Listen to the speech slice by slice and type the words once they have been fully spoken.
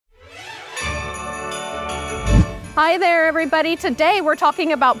Hi there, everybody. Today we're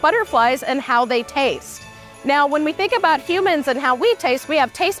talking about butterflies and how they taste. Now, when we think about humans and how we taste, we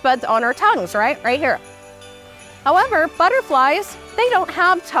have taste buds on our tongues, right? Right here. However, butterflies, they don't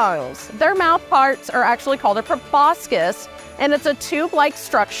have tongues. Their mouth parts are actually called a proboscis, and it's a tube-like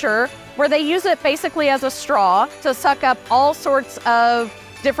structure where they use it basically as a straw to suck up all sorts of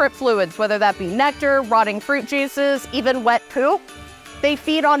different fluids, whether that be nectar, rotting fruit juices, even wet poop. They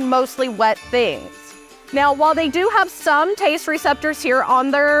feed on mostly wet things. Now, while they do have some taste receptors here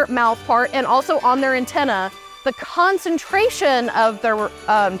on their mouth part and also on their antenna, the concentration of their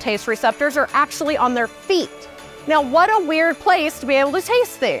taste receptors are actually on their feet. Now, what a weird place to be able to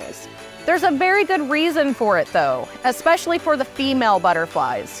taste things. There's a very good reason for it though, especially for the female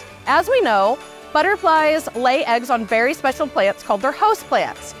butterflies. As we know, butterflies lay eggs on very special plants called their host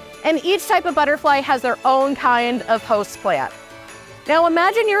plants, and each type of butterfly has their own kind of host plant. Now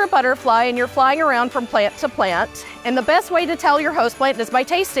imagine you're a butterfly and you're flying around from plant to plant, and the best way to tell your host plant is by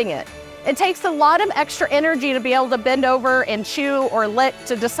tasting it. It takes a lot of extra energy to be able to bend over and chew or lick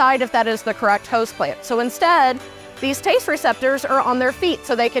to decide if that is the correct host plant. So instead, these taste receptors are on their feet,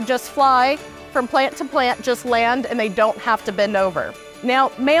 so they can just fly from plant to plant, just land, and they don't have to bend over.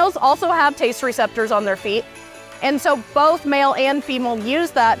 Now, males also have taste receptors on their feet, and so both male and female use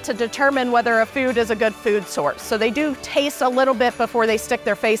that to determine whether a food is a good food source. So they do taste a little bit before they stick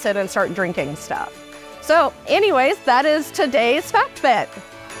their face in and start drinking stuff. So anyways, that is today's fact bit.